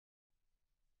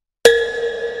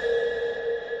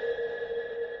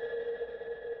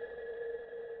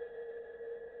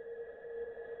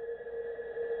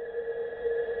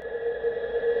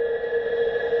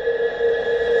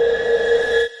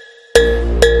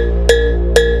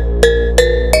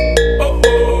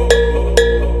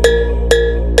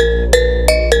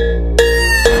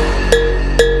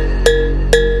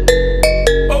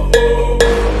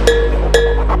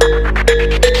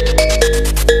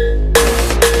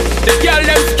Girl,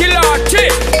 them skill arty.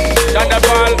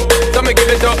 Thunderball, so me give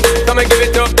it up, so me give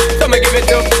it up, so me give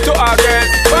it up to our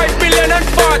girls. 5 million and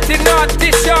 40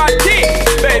 naughty shorty.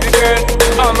 Baby girl,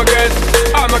 all my girls,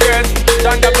 all my girls.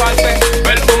 Thunderball say,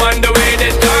 well, I'm on the way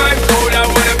this time. Cold, I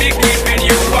wanna be keeping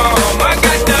you warm. I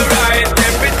got the right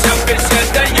temperature to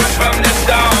shelter you from the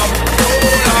storm.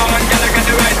 Hold on, girl, I got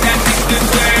the right tactics to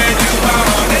turn you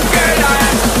on. And girl, I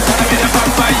wanna be the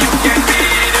papa, you can be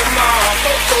the mom.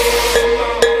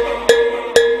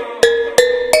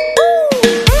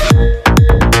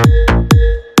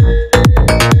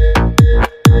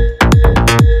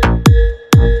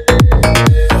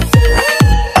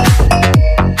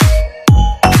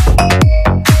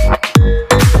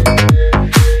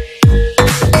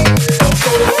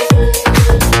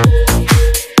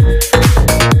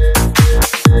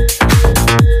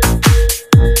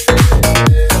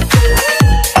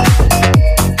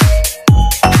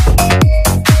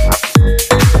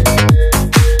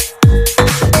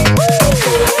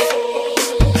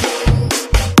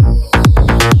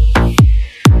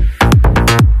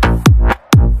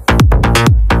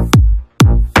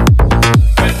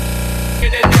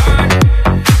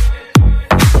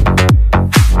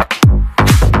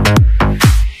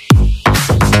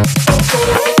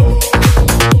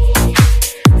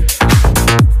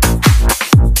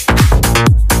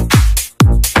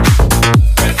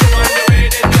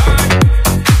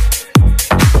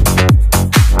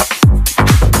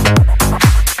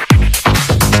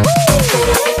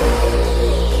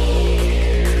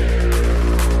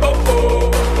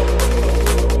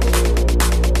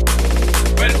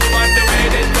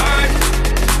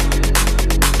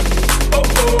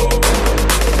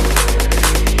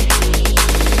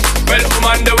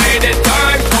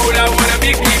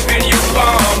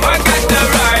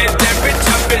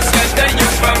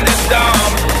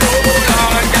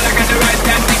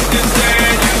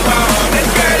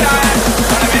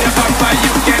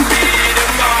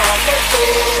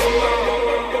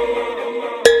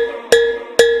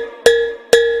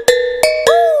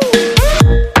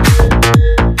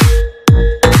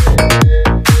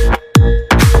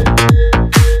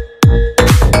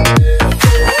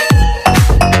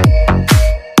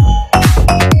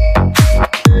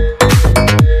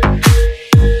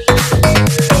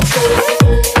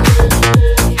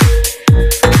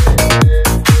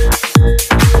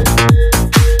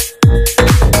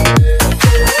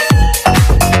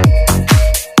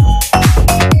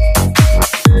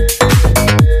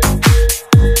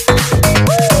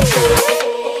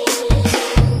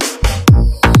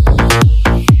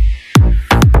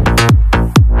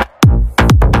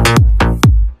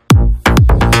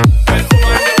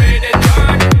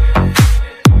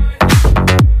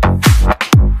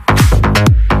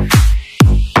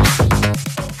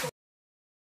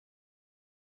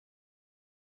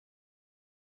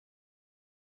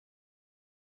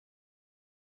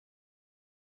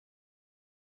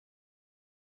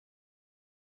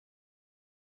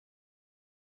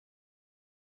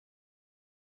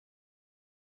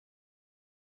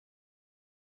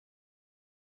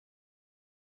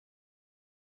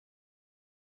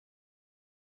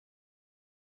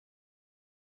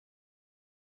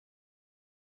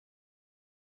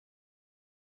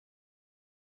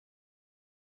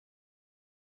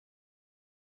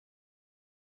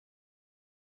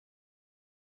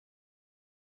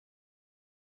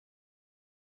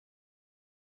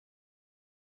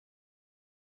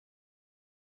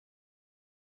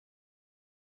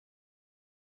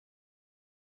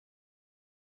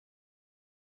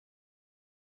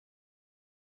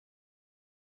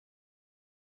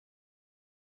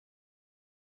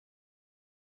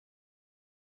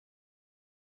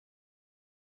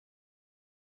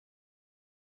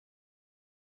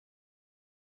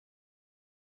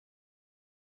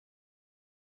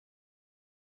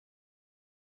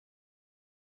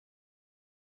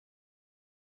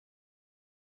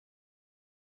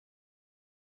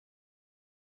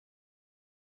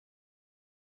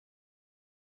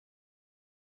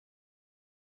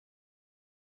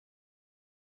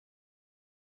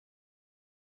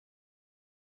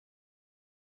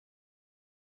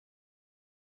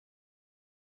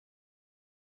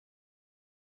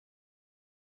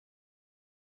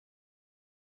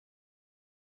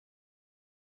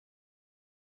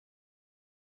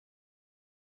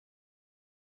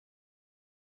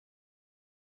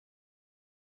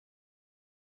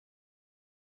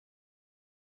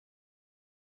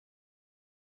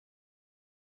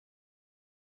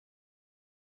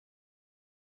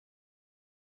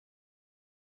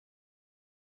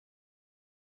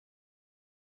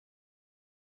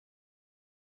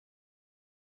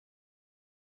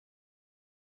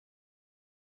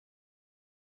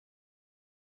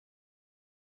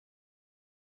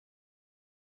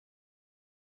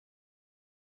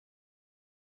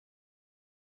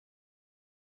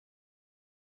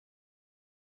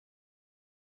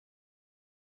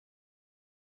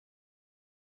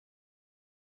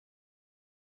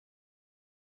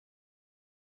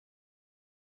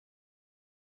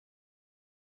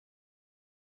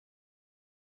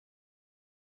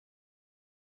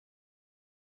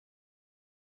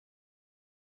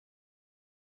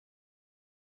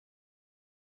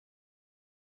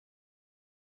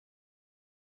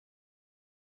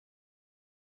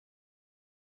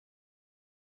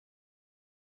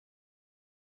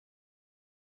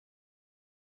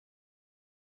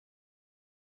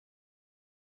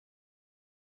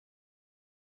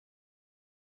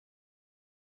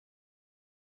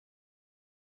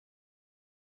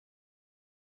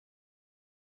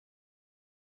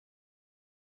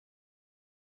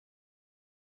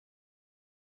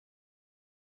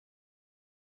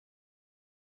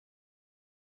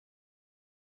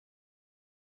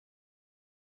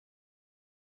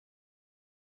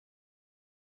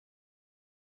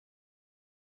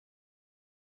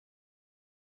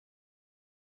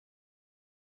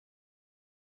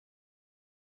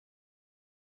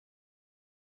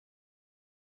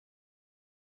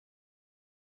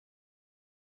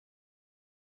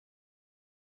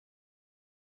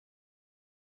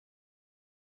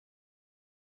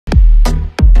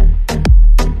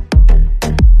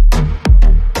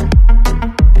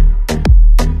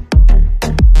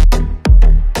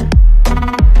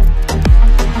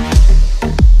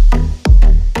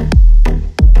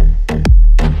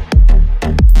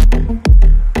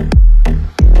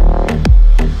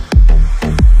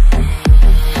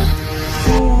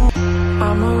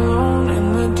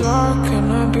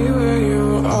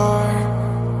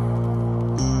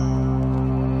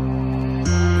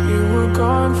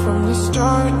 gone from the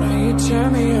start, now you tear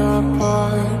me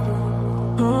apart.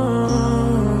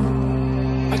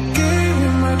 I gave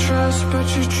you my trust, but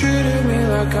you treated me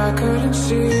like I couldn't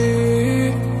see.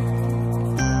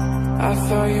 I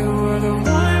thought you were the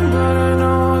one, but I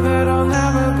know that I'll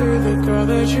never be the girl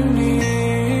that you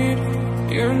need.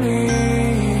 You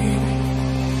need.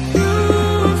 You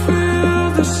would feel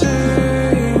the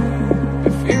same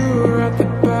if you were at the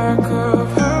back of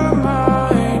her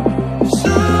mind.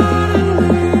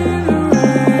 Suddenly the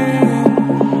rain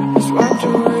has wiped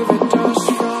away the dust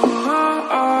from my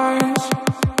eyes.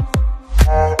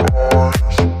 My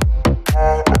eyes,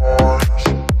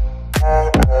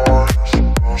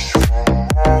 dust from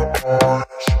my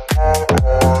eyes.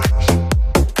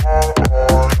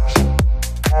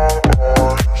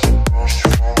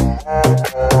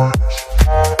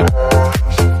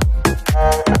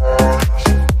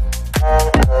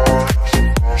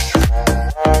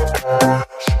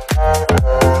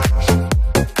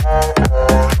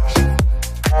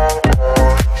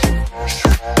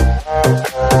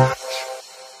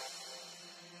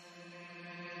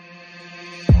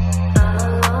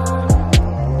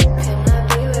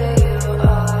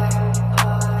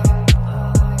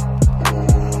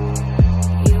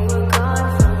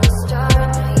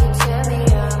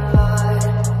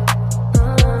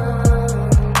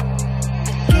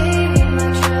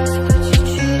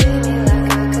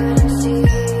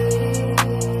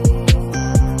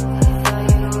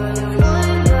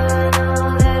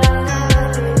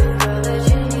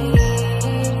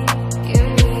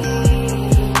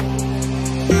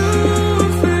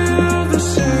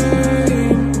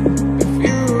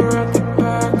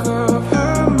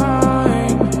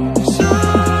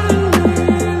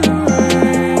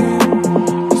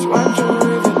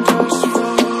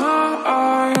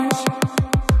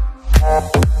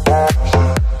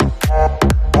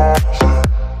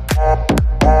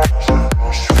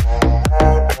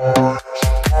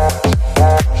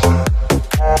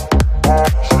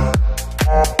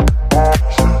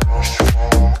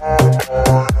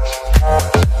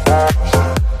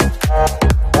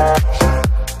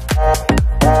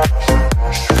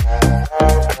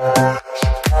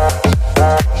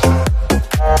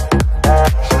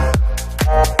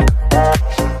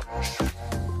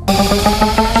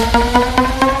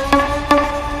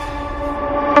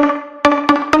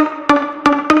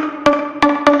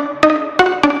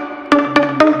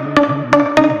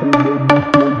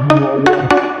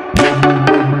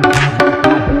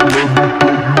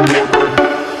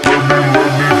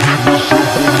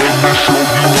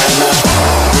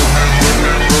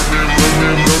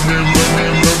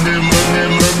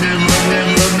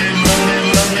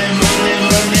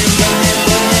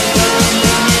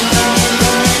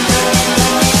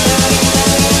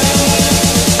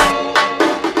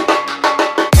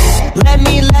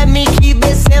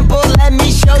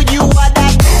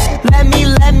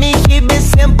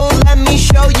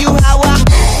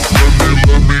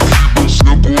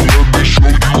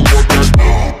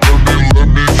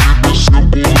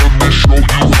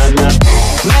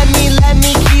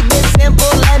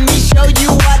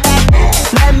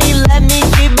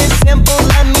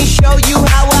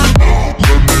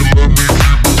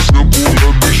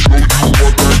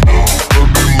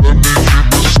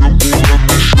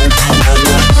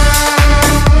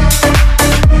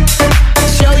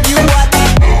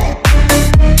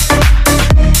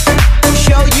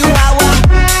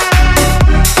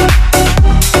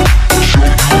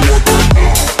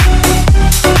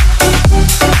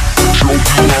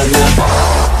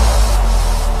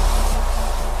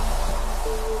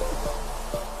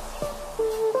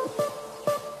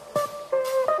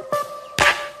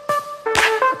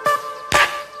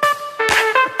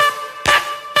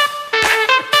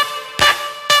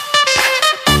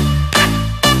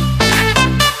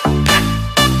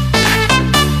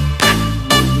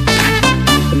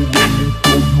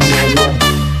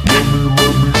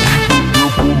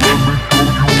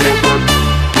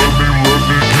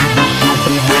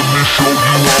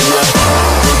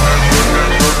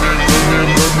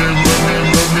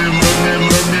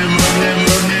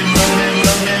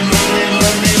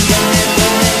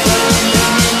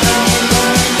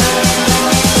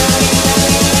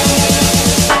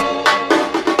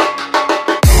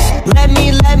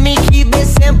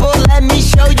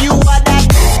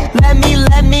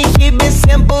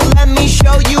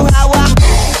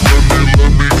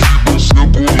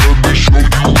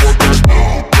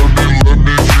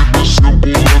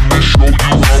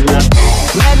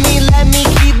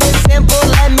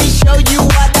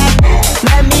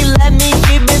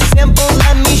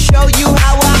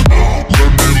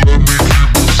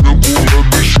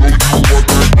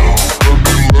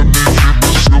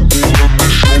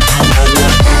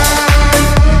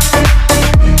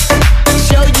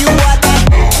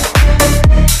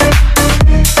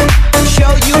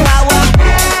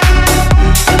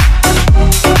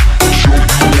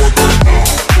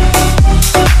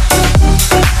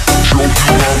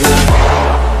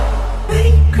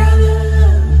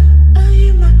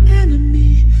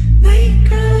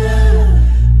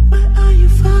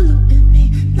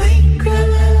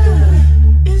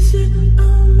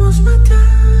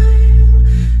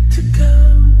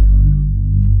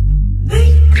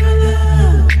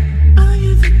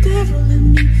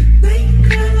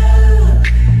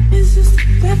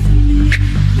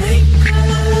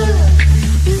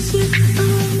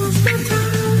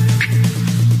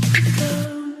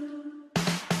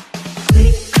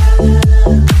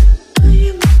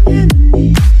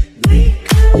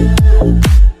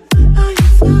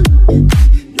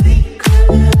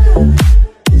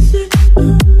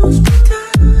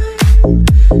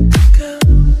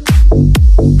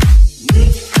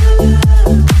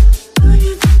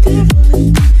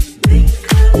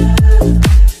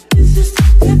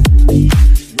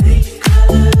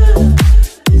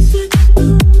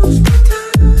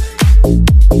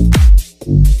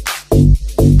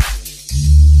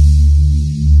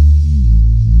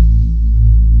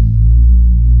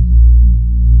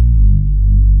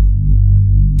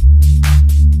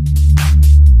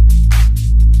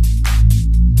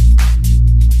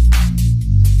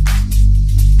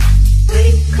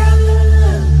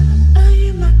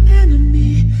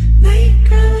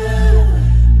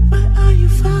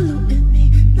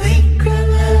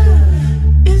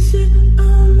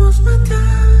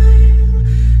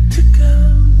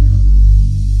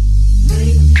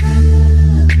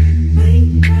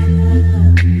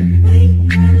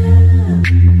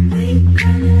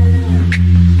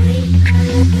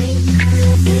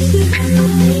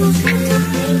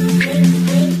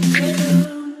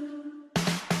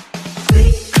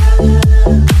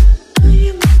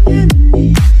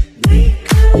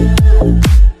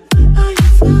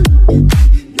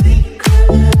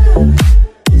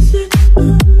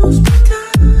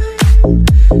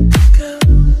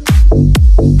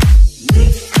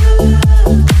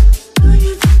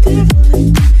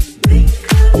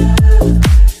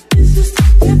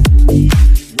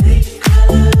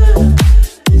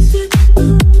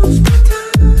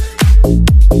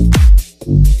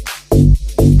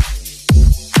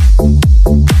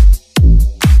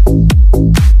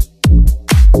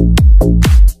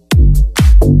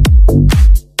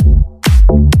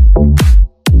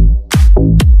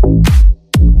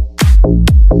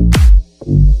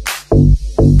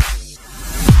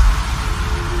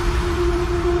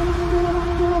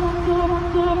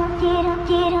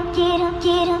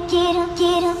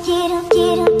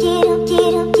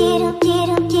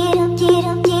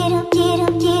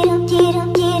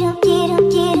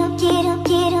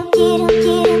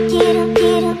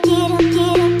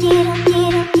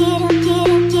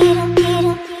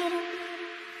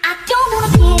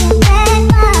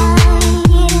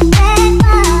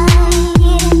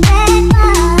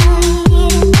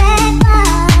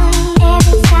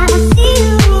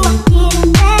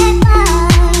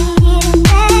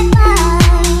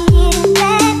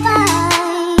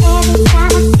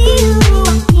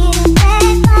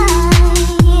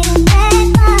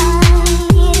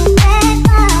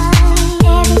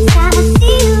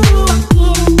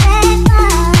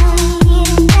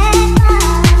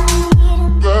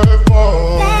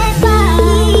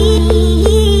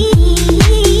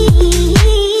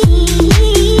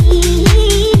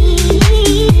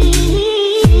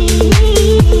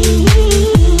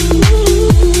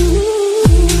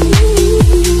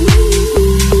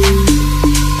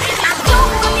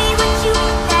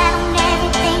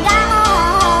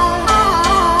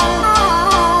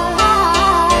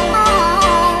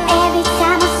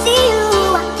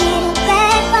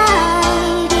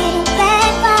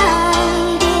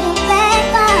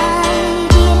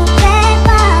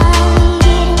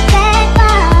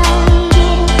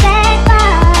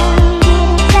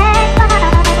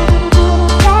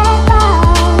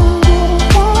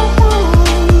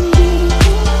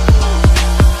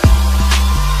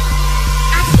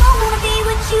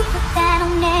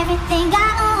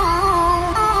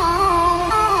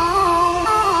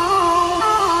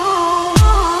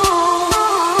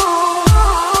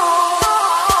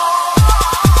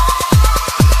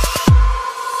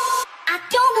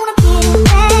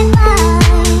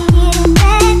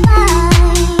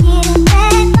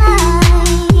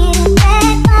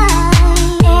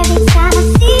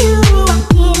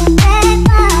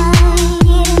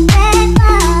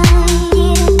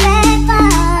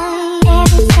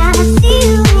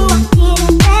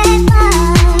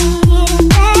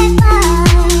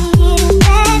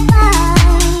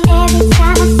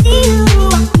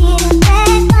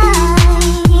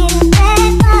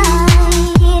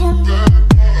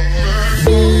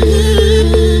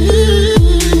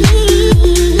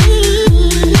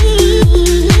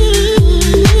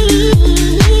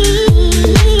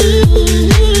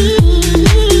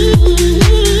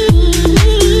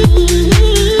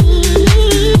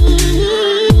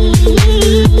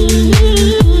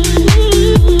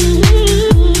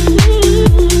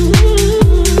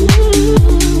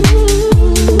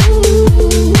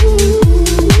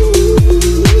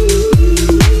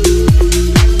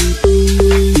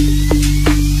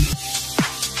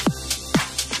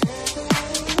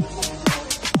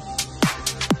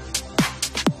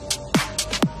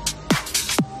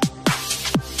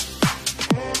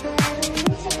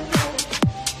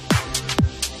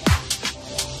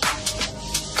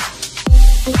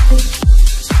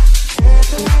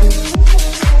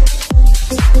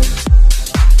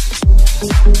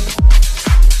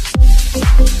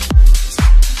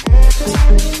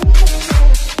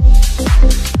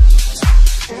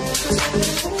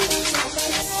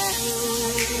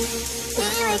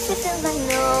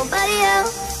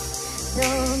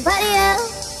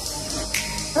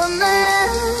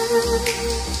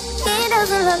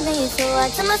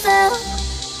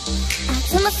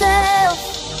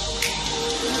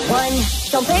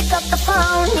 Don't pick up the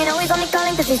phone, you know he's only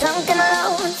calling cause he's drunk and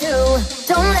alone. 2,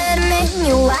 don't let him in,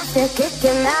 you have to kick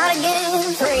him out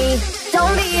again. 3,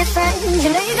 don't be his friend, you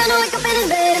know you're gonna wake up in his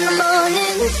bed in the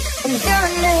morning. And if you're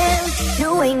under him,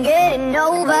 you ain't getting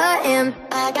over him.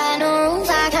 I got no rules,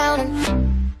 I count him.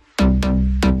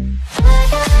 I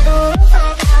got no rules,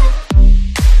 I count him.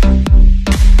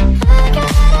 I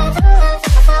got no rules, I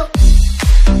count him.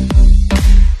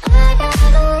 I got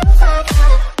no rules, I count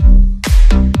him.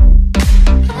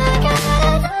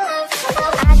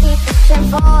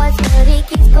 Forwards, but he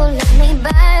keeps pulling me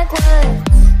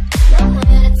backwards.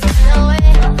 Nowhere to turn away,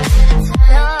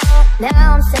 no.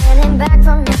 Now I'm standing back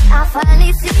from it, I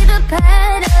finally see the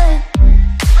pattern.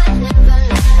 I never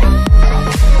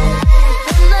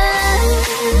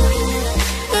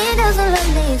He doesn't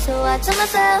love me, so I tell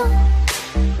myself,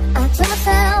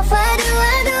 why do?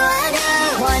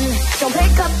 1, don't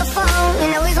pick up the phone, you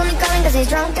know he's only calling cause he's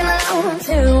drunk and alone.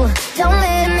 2, don't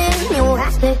let him in, you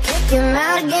have to kick him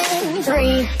out again.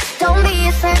 3, don't be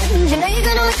his friend, you know you're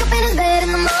gonna wake up in his bed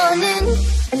in the morning.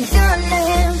 And if you're under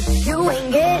him, you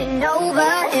ain't getting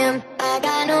over him. I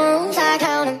got no rules, I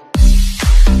count him.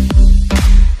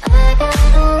 I got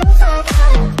no rules, I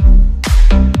count him.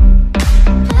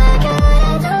 I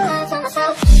gotta do it to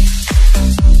myself.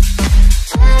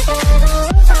 I got no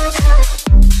rules, I count him.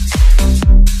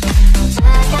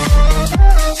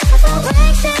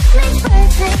 Makes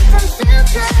perfect, I'm still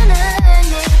trying to earn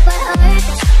it by heart.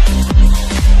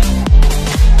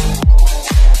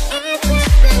 It's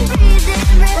just been breathing,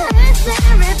 rehearse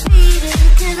and repeat it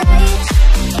tonight.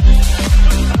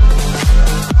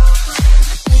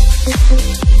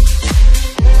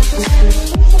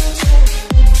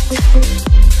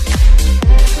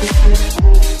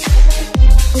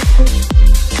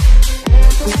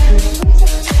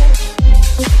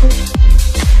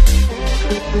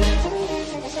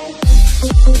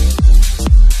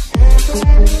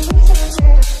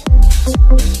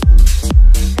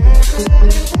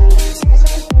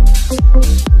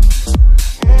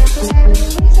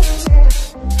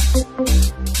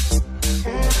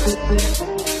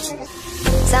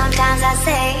 Sometimes I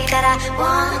say that I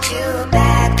want you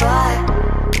back, but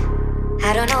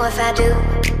I don't know if I do.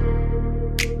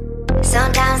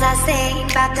 Sometimes I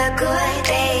think about the good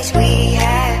days we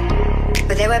had,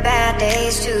 but there were bad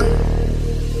days too.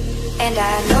 And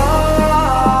I know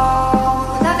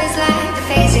love is like the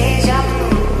phases of the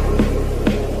moon.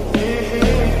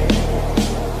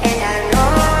 And I know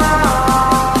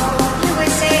you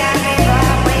would say I gave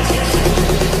up way too soon.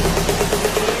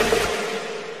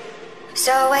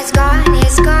 So it's gone,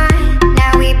 it's gone.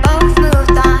 Now we both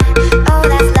moved on. Oh,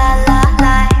 that's la la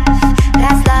life.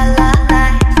 That's la la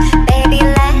life. Baby,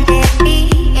 let it be.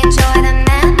 Enjoy the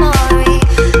memory.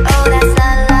 Oh, that's la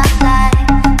la life.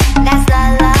 That's la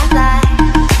la life.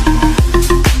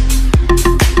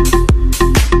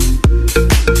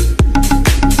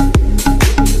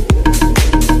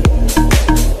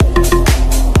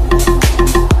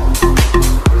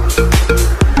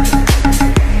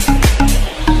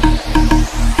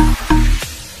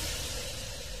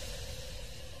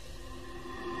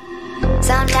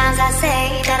 Sometimes I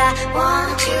say that I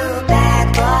want you back,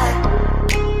 but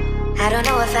I don't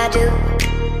know if I do.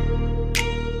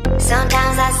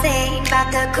 Sometimes I think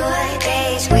about the good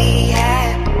days we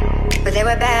had, but there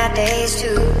were bad days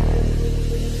too.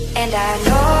 And I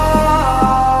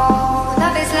know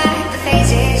love is like the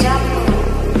phases of the moon.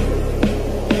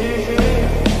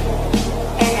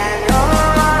 And I know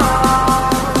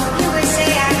you would say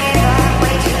I gave up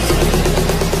way too soon.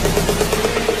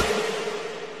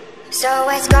 So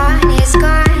it's gone, it's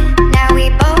gone. Now we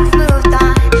both moved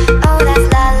on. Oh, that's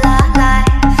la la life.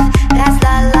 That's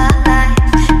la la life.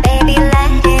 Baby,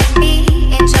 let it be.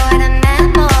 Enjoy the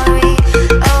memory.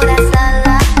 Oh, that's la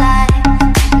la life.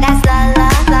 That's la la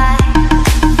life.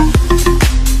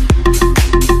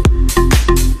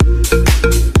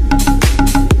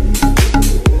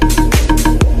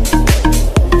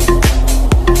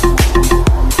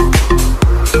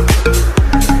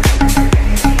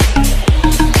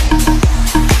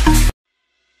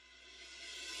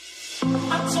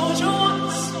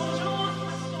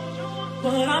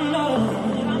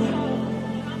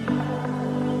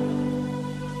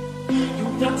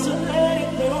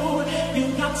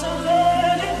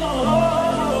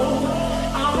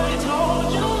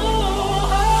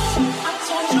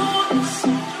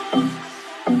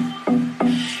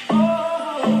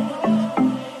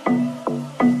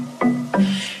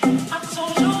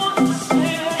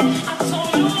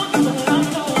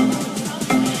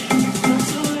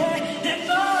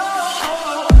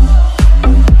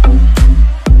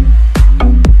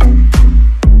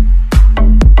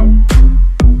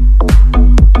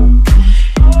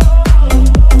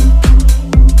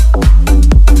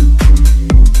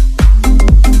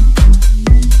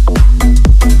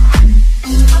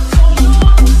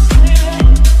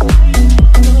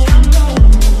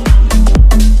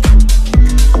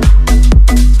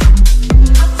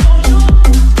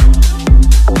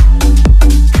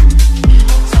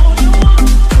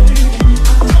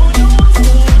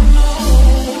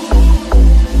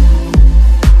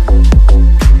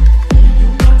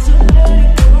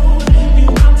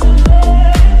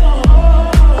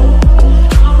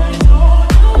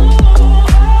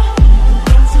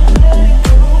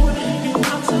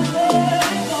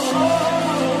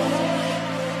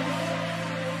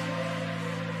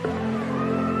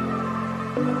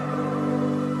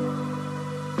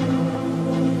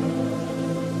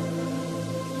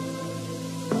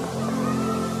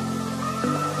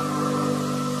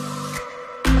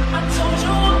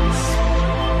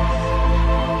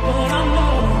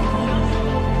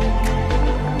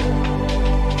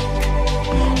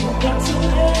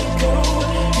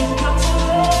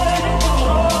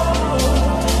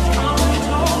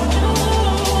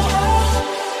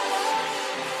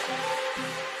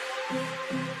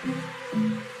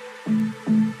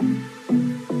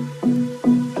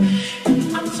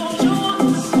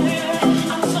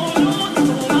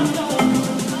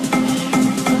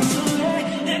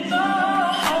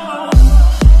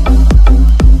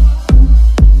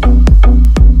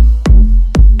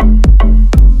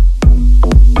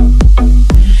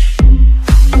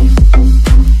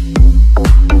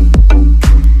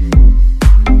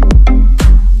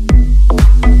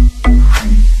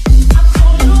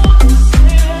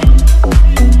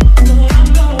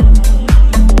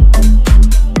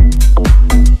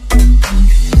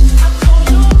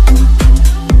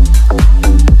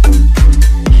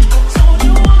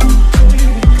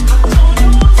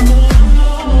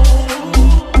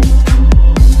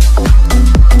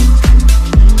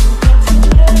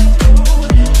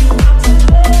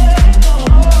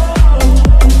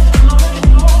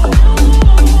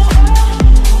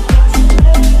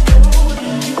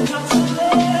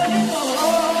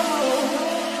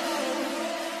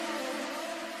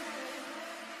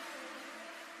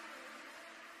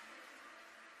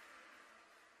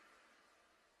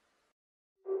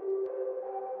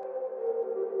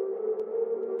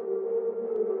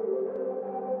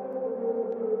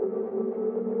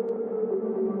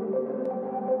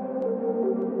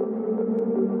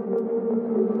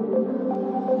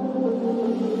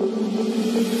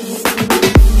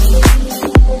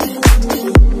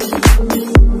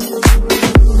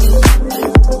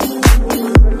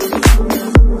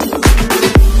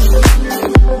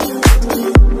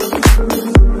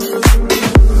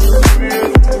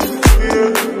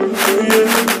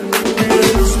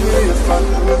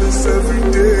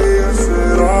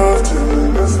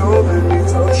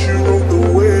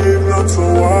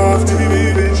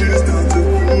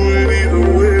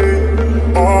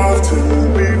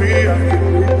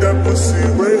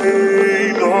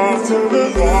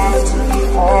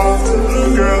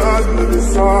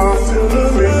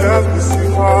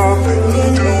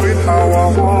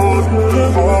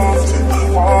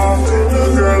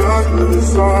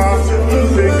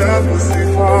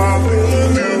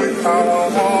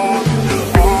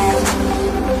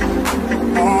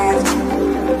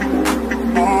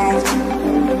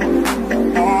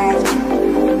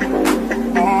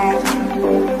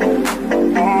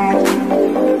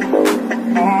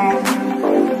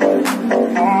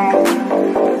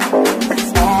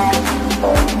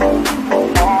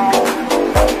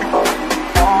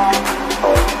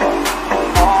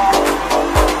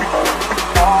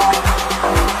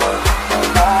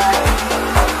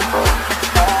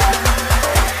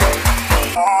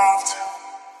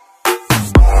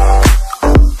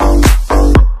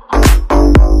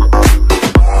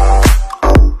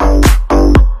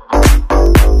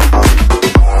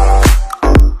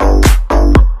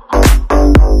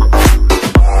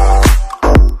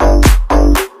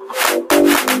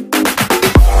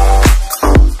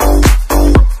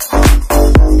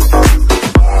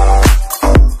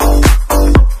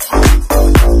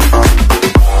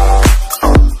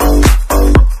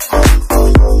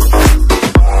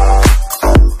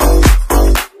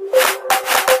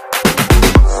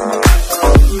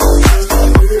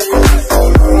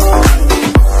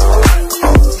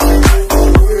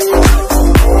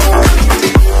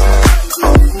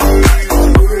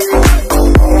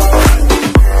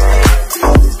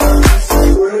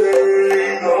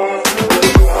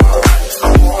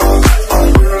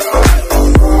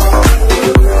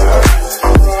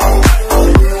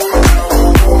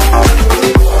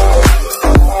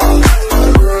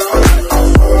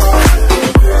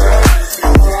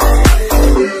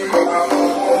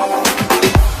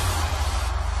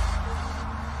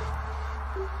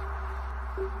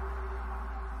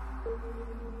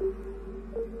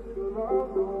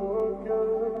 Ask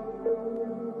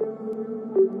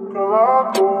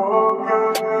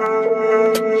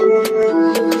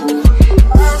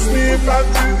me if I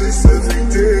do this every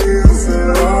day, I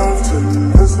said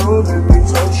often. There's no let me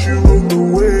touch you in the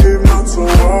wave, not so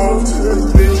often.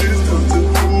 Bitches come to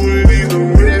do it either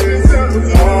way,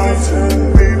 often.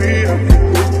 Baby, I can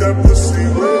make that pussy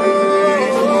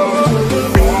wet.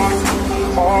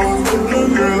 Often,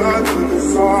 girl, I do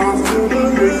this often.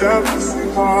 Make that pussy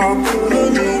pop, do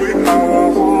it how I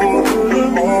want.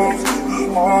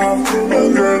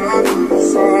 Often, girl, I do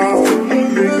this often.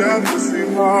 Make that pussy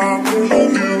pop, do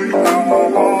it how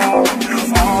I want.